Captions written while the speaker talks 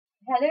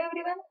Hello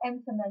everyone, I'm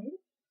Sonali.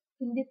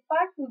 In this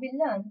part, we will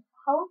learn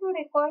how to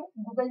record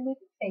Google Meet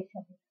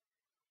sessions.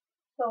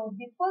 So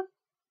before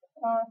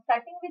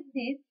starting with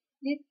this,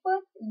 please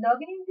first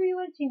log in into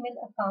your Gmail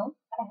account.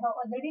 I have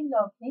already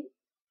logged in.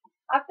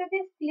 After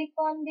this, click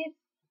on this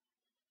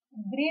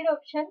grid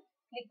option.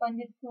 Click on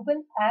this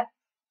Google Apps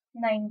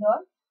 9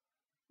 dots.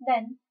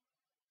 Then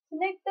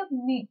select the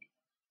Meet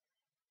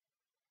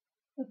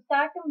to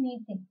start a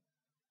meeting.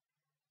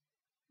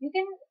 You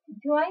can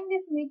join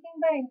this meeting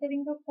by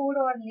entering the code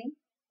or link,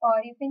 or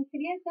you can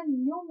create a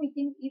new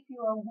meeting if you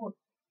are good.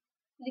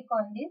 Click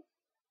on this.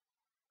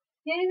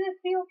 Here is a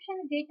free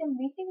option, get a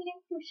meeting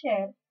link to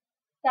share,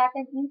 start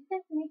an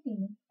instant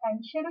meeting and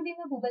schedule in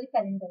a Google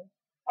Calendar.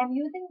 I am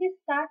using this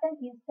start an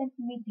instant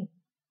meeting.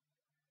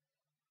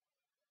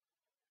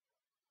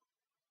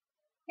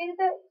 Here is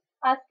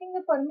asking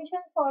the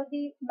permission for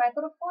the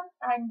microphone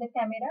and the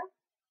camera.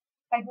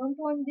 I don't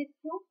want this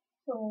too,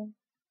 so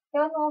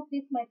turn off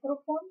this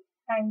microphone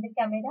and the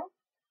camera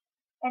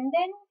and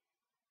then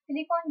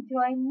click on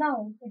join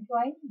now to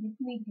join this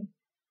meeting.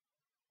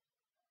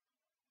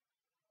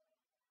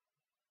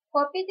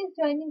 Copy this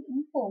joining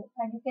info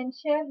and you can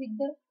share with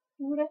the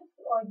students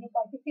or the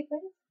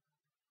participants,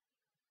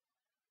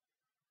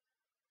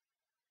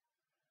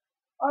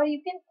 or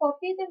you can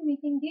copy the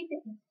meeting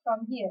details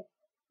from here.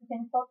 You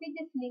can copy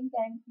this link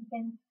and you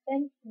can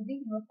send to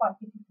your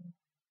participants.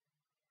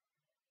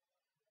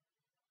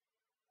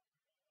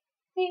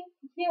 See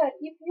here,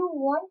 if you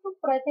want to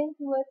present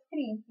your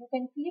screen, you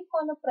can click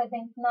on a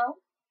present now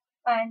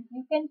and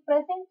you can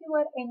present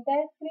your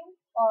entire screen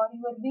or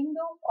your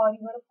window or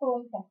your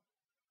Chrome tab.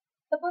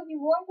 Suppose you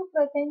want to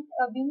present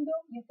a window,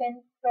 you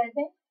can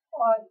present,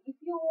 or if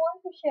you want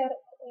to share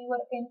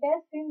your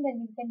entire screen,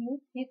 then you can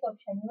use this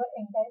option, your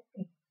entire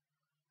screen.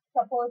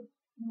 Suppose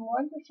you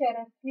want to share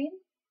a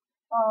screen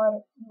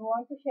or you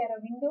want to share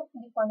a window,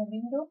 click on a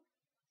window.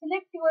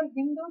 Select your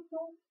window to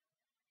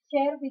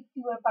share with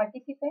your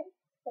participants.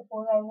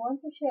 Suppose I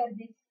want to share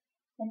this,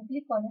 then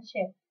click on a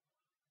share.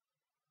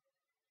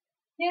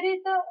 Here is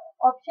the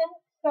option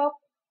stop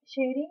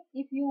sharing.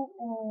 If you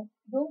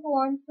don't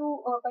want to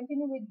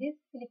continue with this,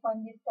 click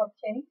on this stop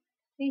sharing.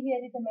 See,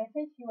 here is a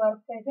message you are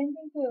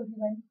presenting to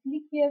everyone.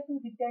 Click here to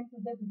return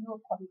to the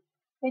video call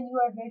when you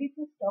are ready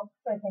to stop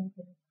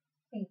presenting.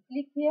 See,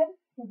 click here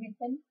to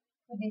return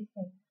to this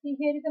thing. See,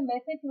 here is a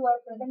message you are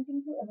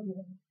presenting to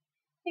everyone.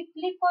 See,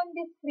 click on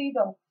this three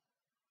dots.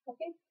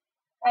 Okay,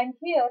 and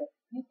here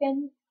you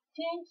can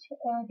change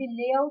the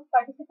layout,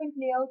 participant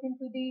layout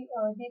into the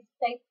this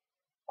type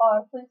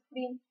or full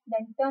screen.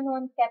 Then turn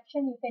on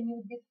caption, you can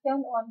use this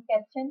turn on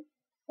caption.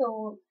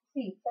 So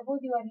see, suppose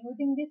you are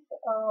using this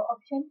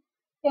option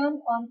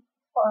turn on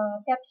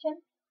caption,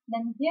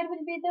 then here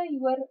will be the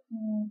your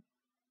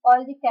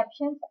all the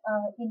captions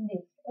in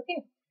this.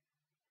 Okay,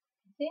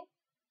 see,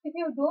 if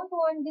you don't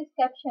want this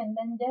caption,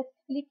 then just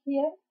click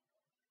here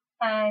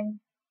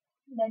and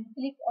then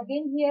click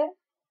again here.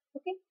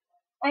 Okay,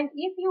 and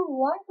if you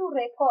want to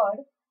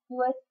record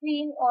your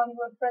screen or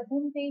your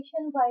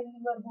presentation while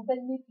your Google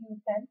Meet, you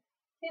can.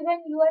 See,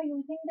 when you are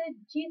using the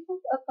G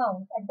Suite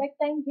account, at that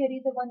time here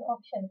is a one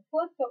option.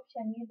 First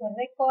option is a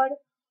record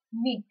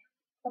meet.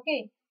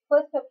 Okay,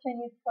 first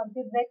option is for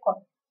the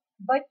record.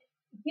 But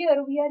here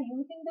we are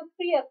using the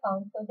free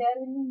account, so there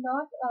is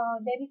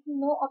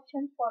no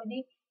option for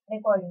the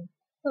recording.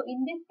 So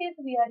in this case,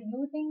 we are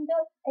using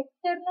the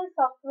external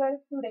software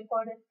to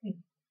record a screen.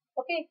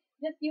 Okay,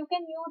 just you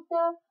can use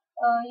the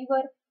your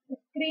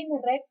screen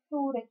rec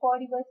to record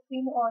your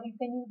screen, or you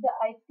can use the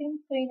ice cream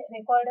screen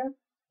recorder.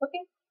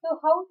 Okay, so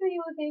how to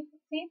use it?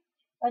 See,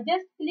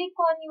 just click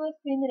on your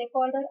screen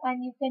recorder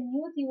and you can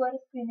use your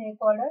screen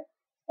recorder.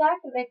 Start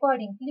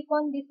recording. Click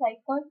on this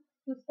icon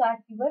to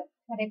start your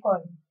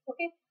recording.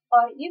 Okay,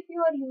 or if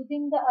you are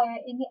using the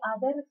any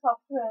other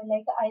software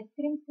like ice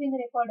cream screen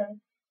recorder,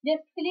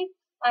 just click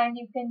and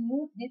you can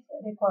use this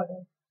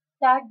recorder.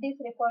 Start this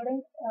recorder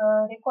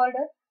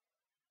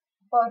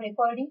for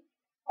recording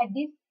at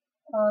this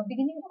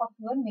beginning of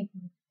your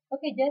meeting.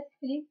 Okay, just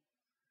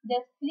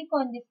click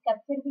on this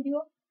capture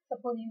video.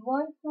 Suppose you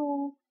want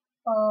to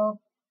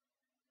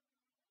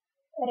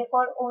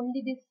record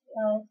only this,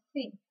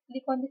 see,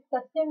 click on this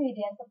custom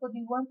area. Suppose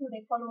you want to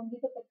record only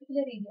the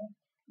particular area,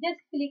 just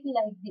click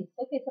like this.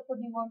 Okay, suppose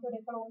you want to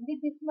record only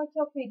this much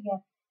of area,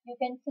 you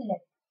can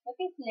select.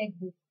 Okay, select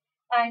this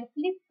and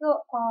click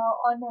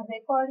on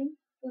recording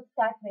to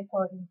start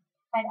recording.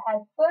 And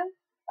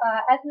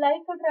as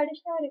like a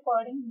traditional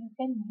recording, you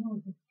can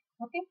use it.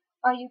 Okay,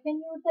 or you can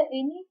use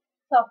any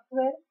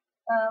software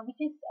which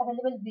is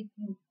available with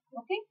you.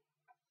 Okay,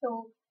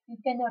 so you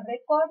can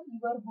record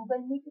your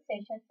Google Meet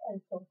sessions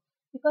also,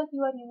 because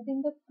you are using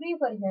the free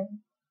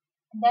version.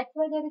 That's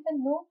why there is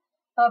no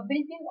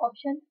built-in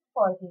option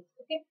for this.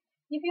 Okay,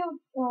 if you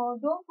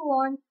don't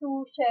want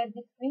to share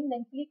the screen,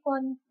 then click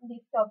on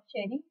the stop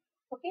sharing.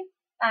 Okay,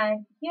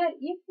 and here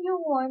if you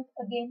want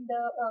again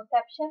the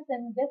captions,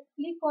 then just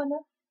click on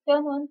a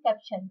turn on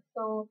caption.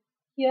 So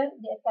here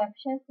the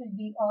captions will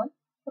be on.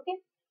 Okay,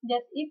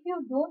 just if you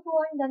don't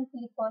want, then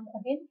click on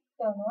again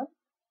turn on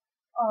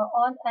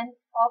on and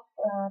off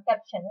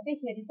caption. Okay,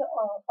 here is the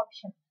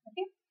option.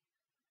 Okay,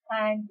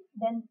 and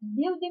then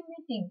leave the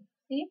meeting.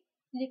 See,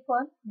 click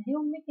on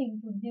leave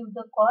meeting to leave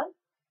the call,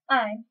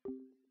 and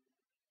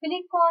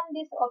click on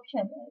this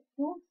option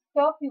to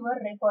stop your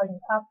recording.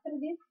 After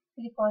this,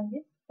 click on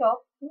this stop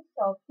to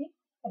stop the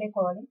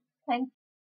recording. Thank you.